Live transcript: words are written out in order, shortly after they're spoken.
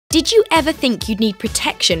Did you ever think you'd need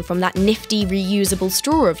protection from that nifty reusable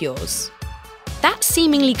straw of yours? That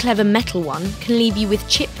seemingly clever metal one can leave you with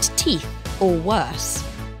chipped teeth or worse.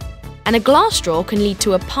 And a glass straw can lead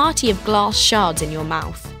to a party of glass shards in your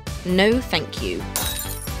mouth. No thank you.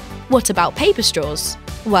 What about paper straws?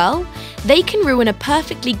 Well, they can ruin a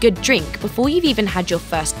perfectly good drink before you've even had your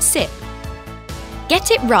first sip.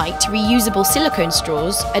 Get It Right reusable silicone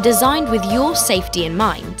straws are designed with your safety in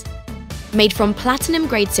mind. Made from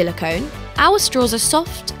platinum-grade silicone, our straws are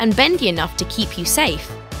soft and bendy enough to keep you safe,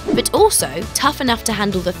 but also tough enough to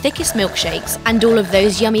handle the thickest milkshakes and all of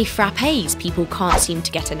those yummy frappés people can't seem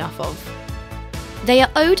to get enough of. They are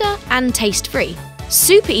odour and taste-free,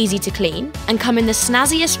 super easy to clean, and come in the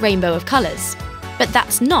snazziest rainbow of colours. But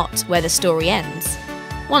that's not where the story ends.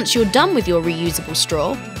 Once you're done with your reusable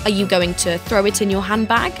straw, are you going to throw it in your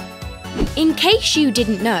handbag? In case you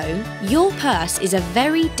didn't know, your purse is a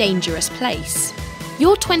very dangerous place.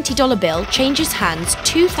 Your $20 bill changes hands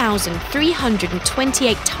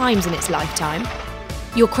 2,328 times in its lifetime.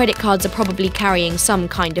 Your credit cards are probably carrying some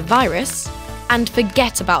kind of virus. And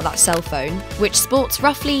forget about that cell phone, which sports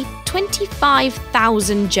roughly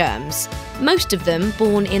 25,000 germs, most of them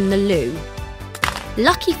born in the loo.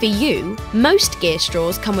 Lucky for you, most GIR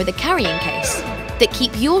straws come with a carrying case that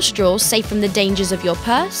keep your straws safe from the dangers of your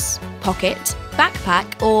purse, pocket,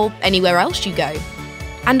 backpack, or anywhere else you go.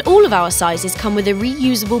 And all of our sizes come with a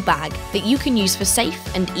reusable bag that you can use for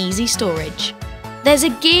safe and easy storage. There's a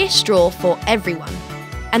GIR straw for everyone,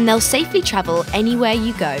 and they'll safely travel anywhere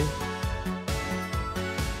you go.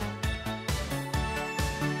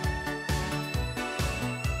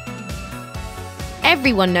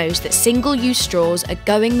 Everyone knows that single-use straws are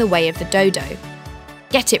going the way of the dodo.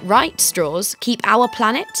 Get It Right straws keep our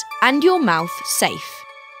planet and your mouth safe.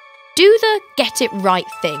 Do the Get It Right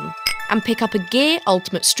thing and pick up a GIR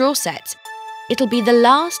Ultimate Straw Set. It'll be the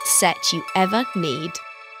last set you ever need.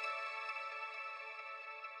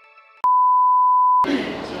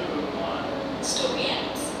 Story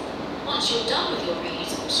ends. Once you're done with your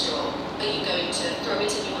reusable straw, are you going to throw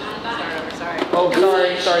it in your handbag? Sorry. Oh,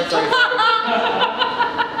 sorry.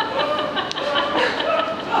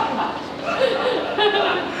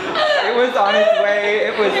 It was on its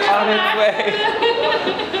way.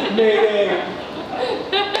 Mayday.